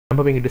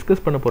நம்ம இங்கே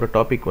டிஸ்கஸ் பண்ண போகிற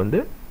டாபிக் வந்து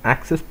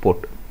ஆக்சஸ்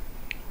போர்ட்.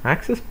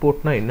 ஆக்சஸ்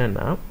போர்ட்னா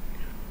என்னென்னா,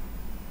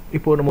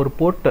 இப்போது நம்ம ஒரு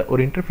போர்ட்டை,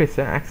 ஒரு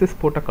இன்டர்ஃபேஸை ஆக்சஸ்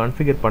போர்ட்டை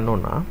கான்ஃபிகர்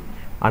பண்ணோன்னா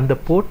அந்த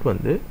போர்ட்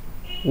வந்து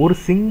ஒரு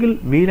சிங்கிள்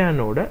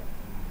VLANோட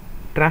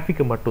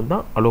டிராஃபிக்கை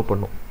மட்டும்தான் அலோவ்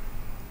பண்ணும்.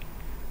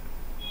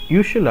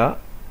 யூஸ்வலாக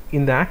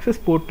இந்த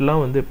ஆக்சஸ்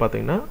போர்ட்லாம் வந்து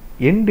பார்த்திங்கன்னா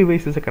எண்ட்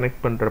டிவைஸஸை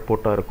கனெக்ட் பண்ணுற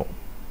போர்ட்டாக இருக்கும்.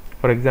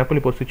 ஃபார் எக்ஸாம்பிள்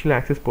இப்போ சுவிட்சில்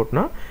ஆக்சஸ்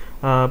போர்ட்னா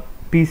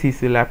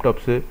பிசிஸு,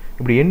 லேப்டாப்ஸு,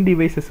 இப்படி எண்ட்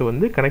டிவைஸஸை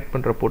வந்து கனெக்ட்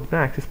பண்ணுற போர்ட்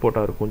தான் ஆக்சஸ்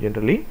போர்ட்டாக இருக்கும்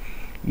ஜென்ரலி.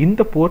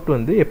 இந்த போர்ட்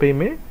வந்து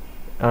எப்பயுமே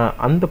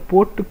அந்த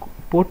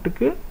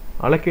போர்ட்டுக்கு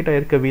அலோகேட்டாக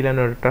இருக்க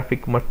VLAனோட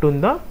டிராஃபிக்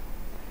மட்டும்தான்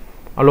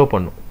அலோவ்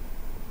பண்ணும்.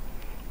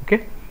 ஓகே,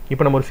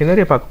 இப்போ நம்ம ஒரு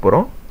சினரியை பார்க்க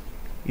போகிறோம்.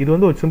 இது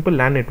வந்து ஒரு சிம்பிள்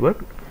LAN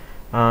நெட்வொர்க்.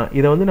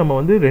 இதை வந்து நம்ம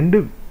வந்து 2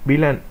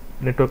 VLAN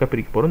நெட்வொர்க்காக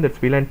பிரிக்க போகிறோம்.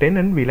 That's VLAN 10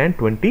 and VLAN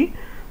 20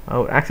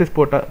 access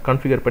போர்ட்டாக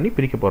configure பண்ணி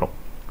பிரிக்க போகிறோம்.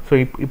 ஸோ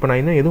இப்போ நான்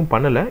இன்னும் எதுவும்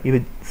பண்ணலை, இது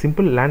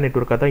சிம்பிள் LAN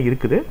நெட்வொர்க்காக தான்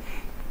இருக்குது.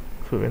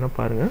 ஸோ வேணால்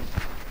பாருங்கள்.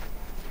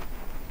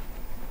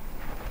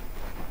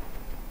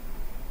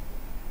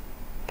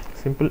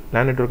 சிம்பிள்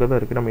LAN நெட்வொர்க்காக தான்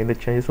இருக்குது, நம்ம எந்த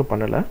சேஞ்சஸும்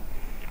பண்ணலை.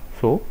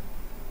 ஸோ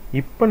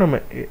இப்போ நம்ம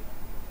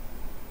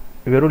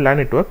வெறும் LAN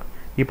நெட்வொர்க்.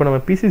 இப்போ நம்ம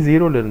PC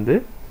 0லேருந்து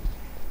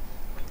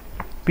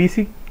PC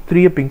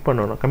 3 பிங்க்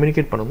பண்ணோம்னா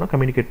கம்யூனிகேட்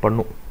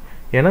பண்ணும்.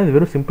 ஏன்னா இது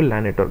வெறும் சிம்பிள்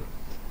LAN நெட்வொர்க்.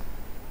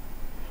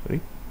 சரி,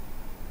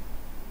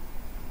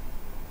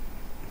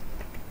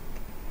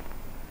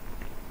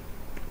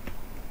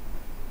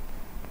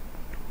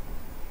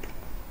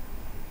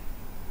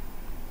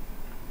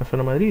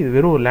 சொன்ன மாதிரி இது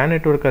வெறும் LAN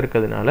நெட்வொர்க்காக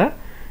இருக்கிறதுனால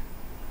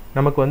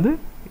நமக்கு வந்து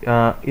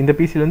இந்த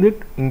பிசிலேருந்து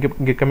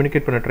இங்கே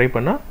கம்யூனிகேட் பண்ண ட்ரை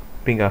பண்ணால்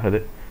பிங் ஆகுது.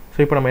 ஸோ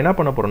இப்போ நம்ம என்ன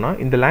பண்ண போகிறோம்னா,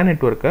 இந்த LAN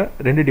நெட்வொர்க்கை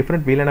 2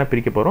 டிஃப்ரெண்ட் VLAனாக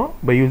பிரிக்க போகிறோம்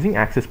by using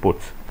access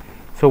ports.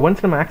 So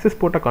once நம்ம ஆக்சஸ்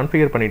போர்ட்டை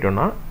கான்ஃபிகர்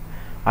பண்ணிட்டோம்னா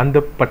அந்த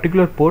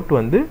பர்டிகுலர் போர்ட்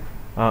வந்து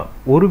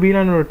ஒரு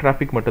VLAனோட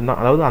டிராஃபிக் மட்டும்தான்,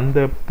 அதாவது அந்த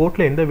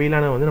போர்ட்டில் எந்த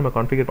VLAனை வந்து நம்ம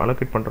கான்ஃபிகர்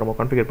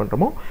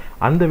பண்ணுறோமோ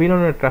அந்த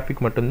VLAனோட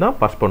டிராஃபிக் மட்டும்தான்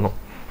பாஸ் பண்ணும்.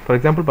 ஃபார்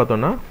எக்ஸாம்பிள்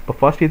பார்த்தோம்னா, இப்போ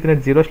ஃபாஸ்ட்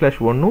ஈத்தர்நெட்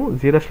 0/1ம்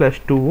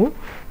 0/2ம்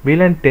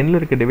VLAN 10ல்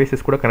இருக்க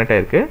டிவைசஸ் கூட கனெக்ட்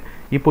ஆகிருக்கு.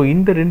 இப்போ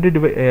இந்த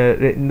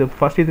இந்த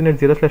ஃபாஸ்ட் ஈத்தர்நெட்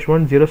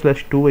 0/1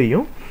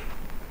 0/2ஐயும்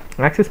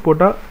ஆக்சஸ்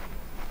போர்ட்டாக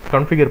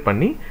கான்ஃபிகர்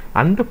பண்ணி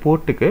அந்த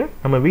போர்ட்டுக்கு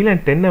நம்ம VLAN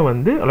 10ஐ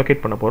வந்து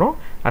அலோகேட் பண்ண போகிறோம்.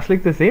 As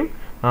like the same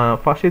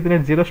fast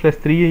ethernet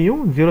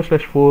 0/3ஐயும்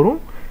 0/4ம்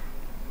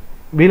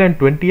VLAN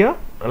 20ஆக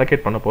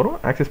allocate பண்ண போகிறோம்,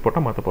 ஆக்சஸ்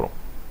போர்ட்டாக மாற்ற போகிறோம்.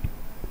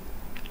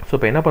 ஸோ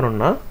இப்போ என்ன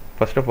பண்ணணும்னா,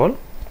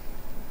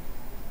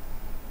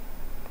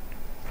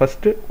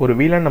 ஃபஸ்ட்டு ஒரு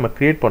VLAN நம்ம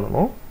க்ரியேட்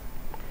பண்ணணும்.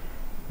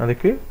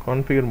 அதுக்கு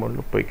கான்ஃபிகர்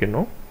மோடில்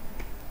போய்க்கணும்.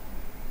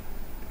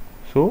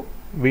 ஸோ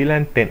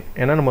VLAN 10,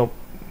 ஏன்னா நம்ம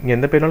இங்கே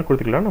எந்த பேர்னாலும்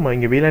கொடுத்துக்கலாம். நம்ம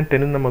இங்கே VLAN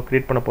 10 நம்ம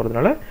க்ரியேட் பண்ண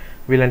போகிறதுனால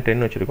VLAN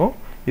 10 வச்சுருக்கோம்.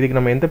 இதுக்கு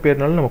நம்ம எந்த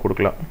பேர்னாலும் நம்ம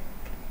கொடுக்கலாம்.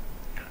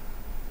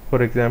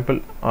 For example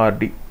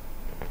RD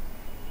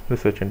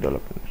research and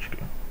development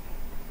வச்சுக்கலாம்.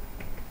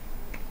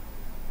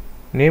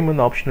 நேம்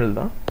வந்து ஆப்ஷனல்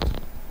தான்,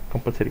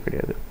 கம்பல்சரி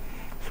கிடையாது.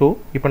 ஸோ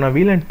இப்போ நான்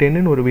VLAN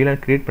 10ன்னு ஒரு VLAN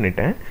க்ரியேட்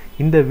பண்ணிட்டேன்.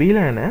 இந்த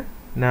VLAனை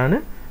நான்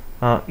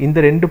இந்த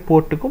 2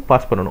 போர்ட்டுக்கும்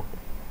பாஸ் பண்ணணும்.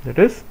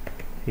 That is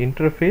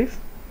interface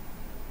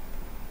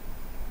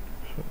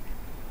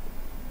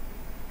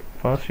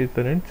fast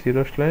ethernet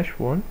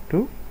 0/1 to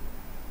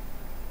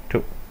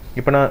 2.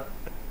 இப்போ நான்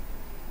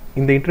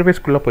இந்த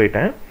இன்டர்ஃபேஸ்க்குள்ளே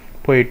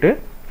போயிட்டு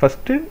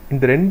ஃபஸ்ட்டு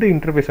இந்த 2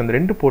 இன்டர்ஃபேஸ், அந்த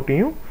 2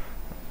 போர்ட்டையும்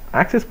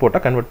ஆக்சஸ்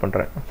போர்ட்டாக கன்வெர்ட்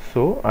பண்ணுறேன்.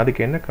 ஸோ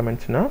அதுக்கு என்ன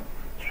கமெண்ட்ஸ்னால்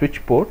ஸ்விட்ச்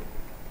board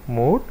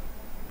mode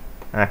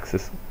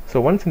access. So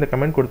once இந்த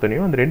கமெண்ட்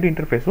கொடுத்தனையும் அந்த 2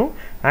 இன்டர்ஃபேஸும்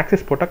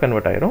ஆக்சஸ் போர்ட்டாக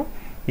கன்வெர்ட் ஆயிரும்.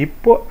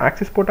 இப்போது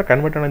ஆக்சஸ் போர்ட்டாக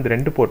கன்வெர்ட் ஆன இந்த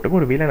 2 போர்ட்டுக்கும்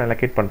ஒரு VLAN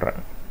அலோகேட் பண்ணுறேன்.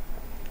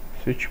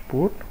 ஸ்விட்ச்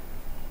போர்ட்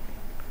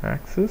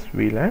ஆக்சஸ்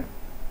VLAN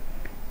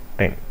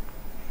 10.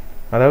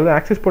 அதாவது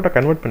ஆக்சஸ் போர்ட்டை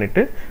கன்வெர்ட்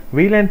பண்ணிவிட்டு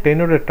VLAN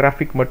 10ஓட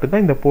டிராஃபிக்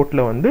மட்டும்தான் இந்த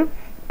போர்ட்டில் வந்து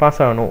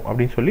பாஸ் ஆகணும்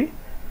அப்படின்னு சொல்லி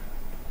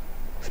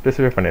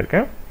ஸ்பெசிஃபை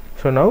பண்ணியிருக்கேன்.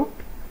 ஸோ நவ்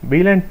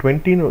VLAN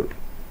 20ன்னு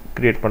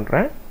க்ரியேட்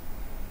பண்ணுறேன்.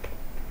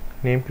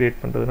 நேம்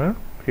க்ரியேட் பண்ணுறதுனா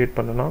க்ரியேட்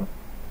பண்ணலாம்,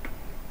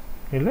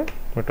 இல்லை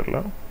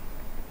விட்டுடலாம்.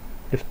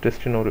 ஜஸ்ட்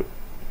டெஸ்ட்னு ஒரு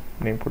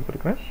நேம்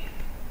கொடுத்துருக்கேன்.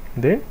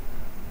 தென்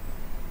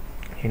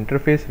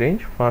interface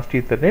range fast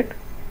ethernet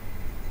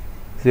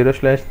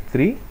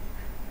 0/3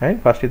 and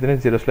fast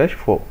ethernet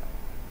 0/4.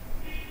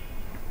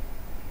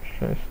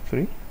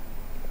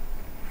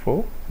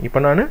 இப்போ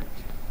நான்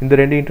இந்த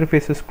 2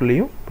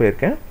 இன்டர்ஃபேஸஸ்குள்ளேயும்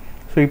போயிருக்கேன்.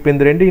 ஸோ இப்போ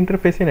இந்த 2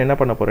 இன்டர்ஃபேஸையும் நான் என்ன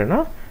பண்ண போகிறேன்னா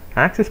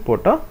ஆக்சஸ்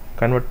போர்ட்டாக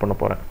கன்வெர்ட் பண்ண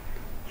போகிறேன்.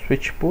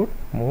 ஸ்விட்ச் போர்ட்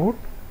மோட்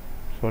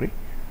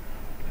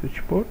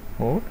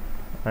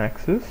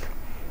ஆக்சஸ்.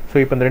 ஸோ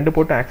இப்போ இந்த 2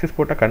 போர்ட்டு ஆக்சஸ்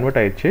போர்ட்டாக கன்வெர்ட்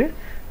ஆயிடுச்சு.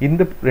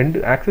 இந்த 2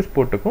 ஆக்சஸ்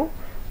போர்ட்டுக்கும்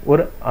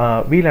ஒரு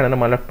VLAனை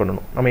நம்ம அலாட்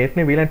பண்ணணும். நம்ம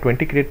ஏற்கனவே VLAN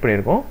 20 க்ரியேட்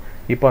பண்ணியிருக்கோம்.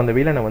 இப்போ அந்த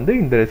VLAனை வந்து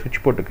இந்த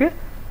ஸ்விட்ச் போர்ட்டுக்கு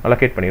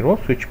அலோகேட் பண்ணிடுவோம்.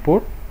 ஸ்விட்ச்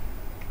போர்ட்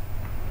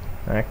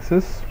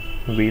ஆக்சஸ்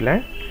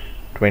VLAN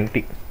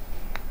 20.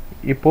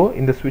 இப்போது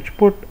இந்த ஸ்விட்ச்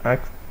போர்ட்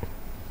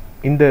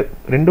இந்த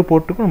 2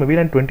 போர்ட்டுக்கும் நம்ம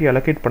VLAN 20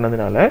 அலோகேட்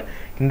பண்ணதுனால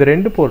இந்த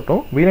 2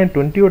 போர்ட்டும் VLAN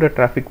 20ஓட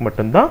டிராஃபிக்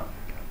மட்டும்தான்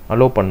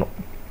அலோவ் பண்ணும்.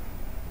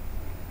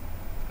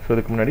 ஸோ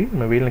அதுக்கு முன்னாடி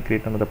நம்ம VLAN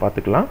க்ரியேட் பண்ணதை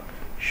பார்த்துக்கலாம்.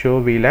 Show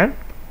VLAN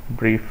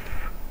brief.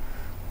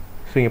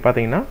 ஸோ இங்கே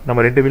பார்த்தீங்கன்னா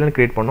நம்ம 2 VLAN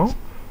க்ரியேட் பண்ணோம்.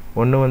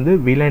 ஒன்று வந்து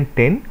VLAN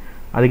 10,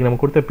 அதுக்கு நம்ம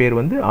கொடுத்த பேர்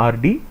வந்து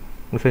RD.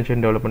 ரிசர்ச்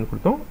அண்ட் டெவலப்மெண்ட்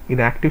கொடுத்தோம்.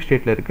 இது ஆக்டிவ்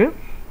ஸ்டேட்டில் இருக்குது.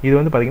 இது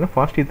வந்து பார்த்திங்கன்னா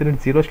ஃபாஸ்ட்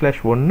ஈத்தர்நெட்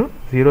 0/1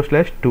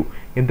 0/2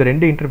 இந்த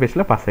ரெண்டு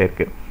இன்டர்ஃபேஸில் பாஸ்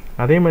ஆகிருக்கு.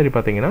 அதே மாதிரி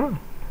பார்த்திங்கன்னா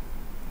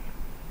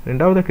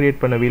ரெண்டாவது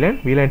க்ரியேட் பண்ண VLAN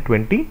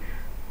 20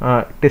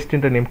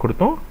 டெஸ்ட்ன்ற நேம்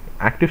கொடுத்தோம்.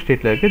 ஆக்டிவ்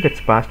ஸ்டேட்டில் இருக்குது.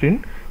 That's past in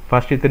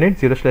fast ethernet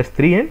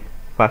 0/3 and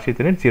fast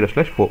ethernet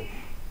 0/4.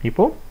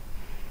 இப்போது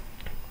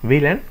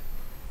VLAN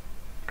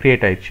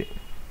க்ரியேட் ஆயிடுச்சு.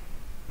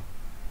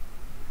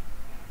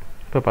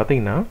 இப்போ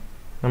பார்த்திங்கன்னா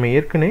நம்ம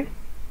ஏற்கனவே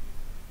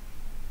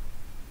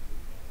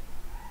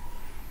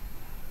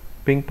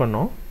பிங்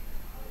பண்ணோம்.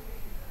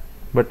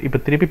 பட் இப்போ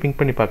திருப்பி பிங்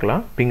பண்ணி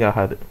பார்க்கலாம். பிங்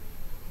ஆகாது.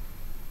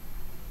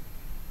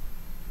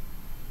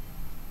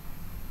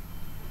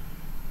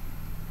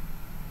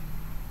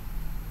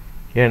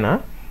 ஏன்னா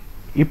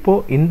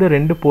இப்போது இந்த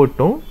ரெண்டு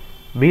போர்ட்டும்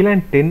VLAN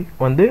 10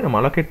 வந்து நம்ம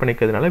அலோகேட்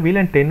பண்ணிக்கிறதுனால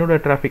VLAN 10ஓட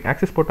டிராஃபிக்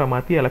ஆக்சஸ் போர்ட்டாக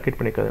மாற்றி அலோகேட்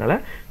பண்ணிக்கிறதுனால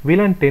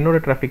VLAN 10ஓட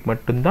டிராஃபிக்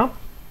மட்டும்தான்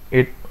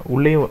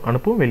உள்ளேயும்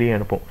அனுப்பும், வெளியே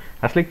அனுப்பும்.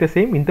 அஸ் லைக் த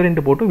சேம் இந்த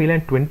ரெண்டு போர்ட்டும்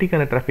VLAN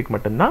 20க்கான டிராஃபிக்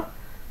மட்டும்தான்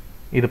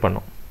இது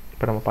பண்ணும்.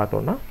 இப்போ நம்ம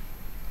பார்த்தோன்னா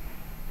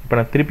இப்போ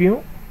நான்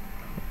திருப்பியும்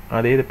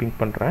அதே இதை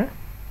பிங்க் பண்ணுறேன்.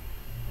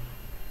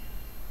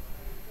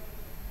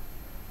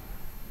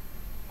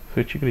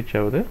 ஸ்விட்சுக்கு ரீச்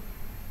ஆகுது.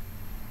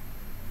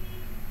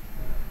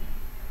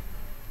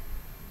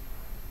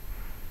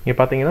 இங்கே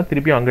பார்த்தீங்கன்னா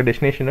திருப்பியும் அங்கே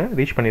டெஸ்டினேஷனை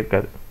ரீச்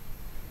பண்ணியிருக்காது.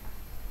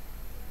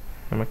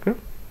 நமக்கு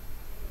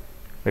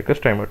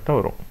ரெக்வஸ்ட் டைம் தான்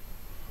வரும்.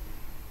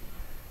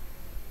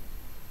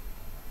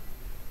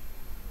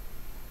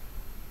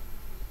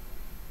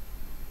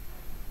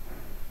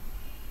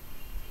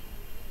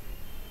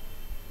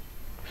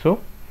 ஸோ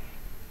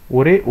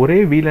ஒரே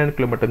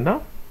VLANக்குள்ளே மட்டும்தான்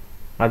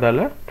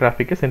அதால்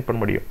டிராஃபிக்கை சென்ட் பண்ண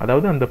முடியும்.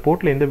 அதாவது அந்த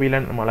போர்ட்டில் எந்த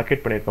VLAN நம்ம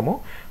அலோகேட் பண்ணியிருக்கோமோ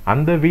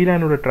அந்த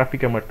VLAனோட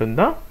டிராஃபிக்கை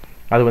மட்டும்தான்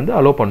அது வந்து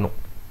அலோவ் பண்ணும்.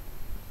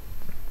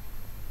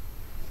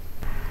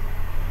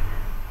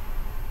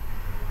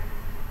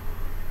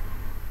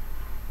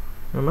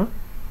 நம்ம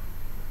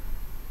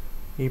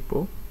இப்போ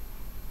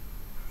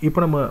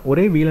நம்ம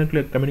ஒரே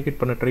VLANக்குள்ளே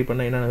கம்யூனிகேட் பண்ண ட்ரை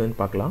பண்ணால் என்ன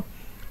ஆகுதுன்னு பார்க்கலாம்.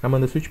 நம்ம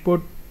அந்த சுவிட்ச்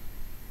போர்ட்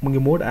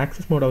இங்கே மோட்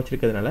ஆக்சஸ் மோடாக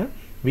வச்சுருக்கிறதுனால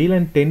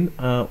VLAN 10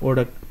 ஓட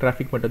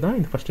டிராஃபிக் மட்டும் தான்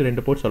இந்த ஃபஸ்ட்டு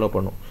ரெண்டு போர்ட்ஸ் அலோவ்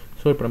பண்ணும்.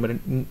 ஸோ இப்போ நம்ம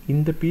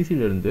இந்த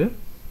பிசியிலேருந்து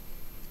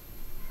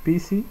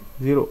PC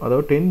 0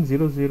 அதாவது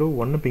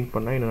 10.0.0.1 பிங்க்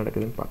பண்ணால் என்ன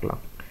நடக்குதுன்னு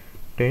பார்க்கலாம்.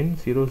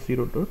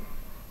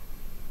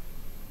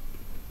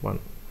 10.0.0.1.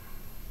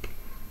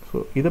 ஸோ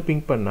இதை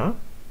பிங்க் பண்ணால்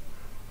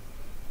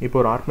இப்போ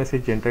ஒரு ஆர்ட்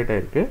மெசேஜ் ஜென்ரேட்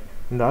ஆகிருக்கு.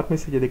 இந்த ஆர்ட்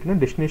மெசேஜ் எதுக்குன்னா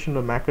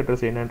டெஸ்டினேஷனோட மேக்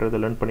அட்ரஸ் என்னன்றதை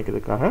லேர்ன்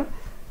பண்ணிக்கிறதுக்காக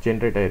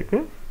ஜென்ரேட் ஆகிருக்கு.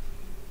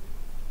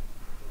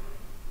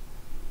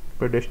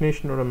 இப்போ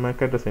டெஸ்டினேஷனோட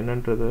மேக் அட்ரஸ்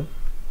என்னன்றது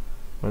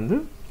வந்து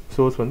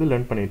சோர்ஸ் வந்து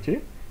லேர்ன் பண்ணிடுச்சு.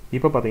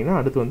 இப்போ பார்த்தீங்கன்னா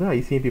அடுத்து வந்து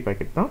ICMP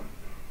பேக்கெட் தான்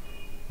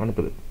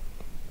அனுப்புது.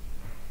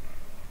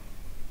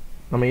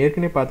 நம்ம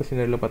ஏற்கனவே பார்த்த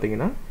சினரியில்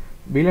பார்த்தீங்கன்னா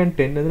VLAN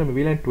 10 வந்து நம்ம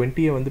VLAN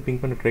 20 வந்து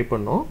பிங்க் பண்ண ட்ரை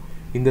பண்ணோம்.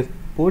 இந்த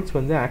போர்ட்ஸ்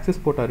வந்து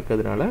ஆக்சஸ் போர்ட்டாக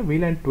இருக்கிறதுனால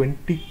VLAN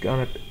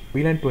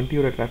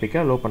 20ஓட டிராஃபிக்கை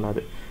அலோவ்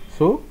பண்ணாது.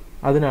 ஸோ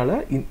அதனால்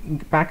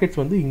பேக்கெட்ஸ்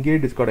வந்து இங்கேயே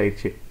டிஸ்கார்ட்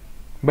ஆயிடுச்சு.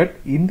 பட்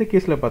இந்த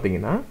கேஸில்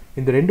பார்த்தீங்கன்னா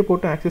இந்த ரெண்டு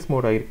போர்ட்டும் ஆக்சஸ்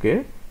மோடாக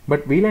இருக்குது.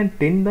 பட் VLAN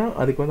 10 தான்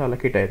அதுக்கு வந்து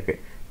அலோகேட் ஆகிருக்கு.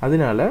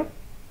 அதனால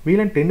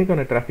VLAN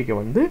 10க்கான டிராஃபிக்கை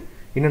வந்து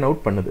இன் அண்ட்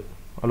அவுட் பண்ணுது,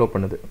 அலோவ்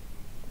பண்ணுது.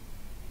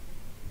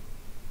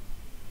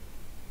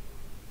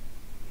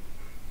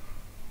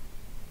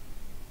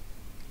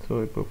 ஸோ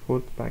இப்போ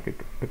 4th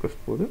பேக்கெட்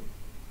ரிக்வெஸ்ட் போகுது.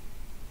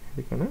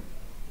 இதுக்கான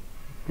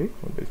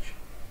வந்துருச்சு.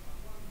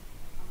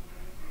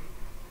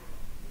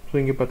 ஸோ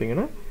இங்கே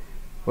பார்த்தீங்கன்னா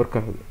ஒர்க்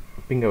ஆகுது,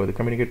 பிங் ஆகுது,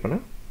 கம்யூனிகேட் பண்ண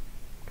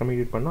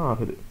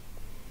ஆகுது.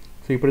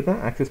 ஸோ இப்படி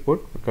தான் ஆக்சஸ்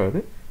போர்ட் ஒர்க்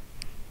ஆகுது.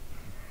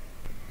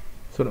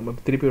 ஸோ நம்ம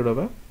திருப்பியோட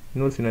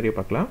இன்னொரு சினாரியை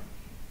பார்க்கலாம்.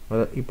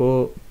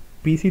 இப்போது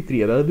PC 3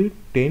 அதாவது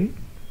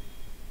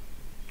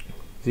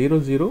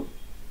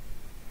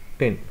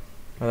 10.0.0.10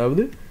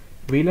 அதாவது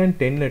VLAN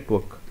 10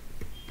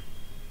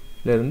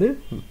 நெட்ஒர்க்லேருந்து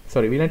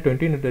VLAN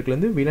 20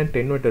 நெட்ஒர்க்லேருந்து VLAN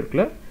 10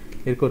 நெட்ஒர்க்கில்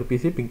இருக்க ஒரு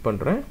PC பிங்க்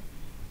பண்ணுறேன்.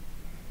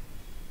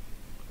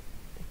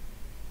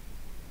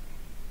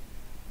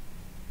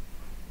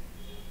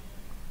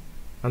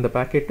 அந்த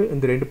பேக்கெட்டு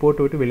இந்த ரெண்டு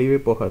போர்ட்டை விட்டு வெளியவே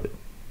போகாது.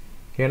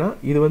 ஏன்னா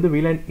இது வந்து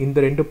VLAN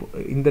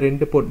இந்த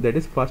ரெண்டு board that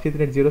is fast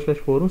ethernet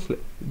 0/4ம்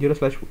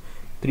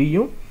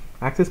 0/3யும்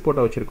access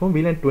போர்ட்டாக வச்சுருக்கோம்.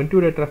 VLAN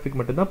 20ஓட டிராஃபிக்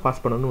மட்டும்தான்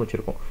பாஸ் பண்ணணும்னு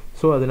வச்சுருக்கோம்.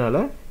 ஸோ அதனால்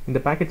இந்த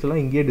பேக்கெட்ஸ்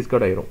எல்லாம் இங்கேயே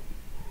டிஸ்கார்ட் ஆயிரும்.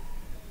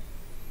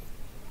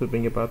 ஸோ இப்போ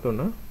இங்கே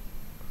பார்த்தோன்னா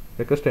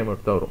ரெக்வஸ்ட் டைம்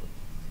அவுட் தான் வரும்.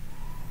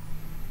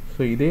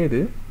 ஸோ இதே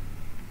இது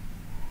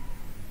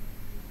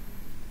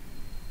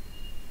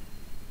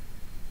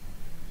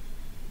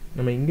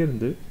நம்ம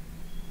இங்கேருந்து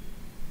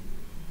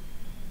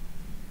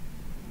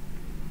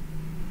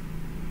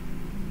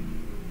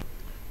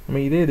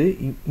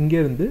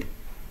இங்கேருந்து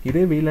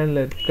இதே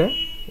VLANல இருக்க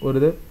ஒரு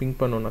இதை பிங்க்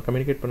பண்ணோன்னா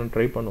கம்யூனிகேட் பண்ண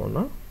ட்ரை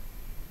பண்ணோன்னா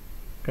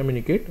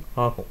கம்யூனிகேட்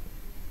ஆகும்.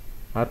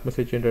 ஆர்ட்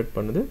மெசேஜ் ஜென்ரேட்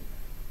பண்ணுது.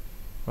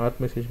 ஆர்ட்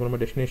மெசேஜ் மூலமாக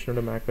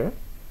டெஸ்டினேஷனோட மேக்கை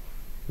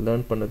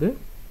லேர்ன் பண்ணுது.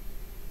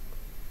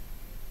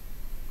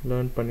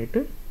 லேர்ன்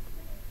பண்ணிவிட்டு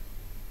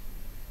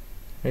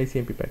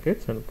ICMP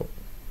பேக்கெட்ஸ் அனுப்பும்.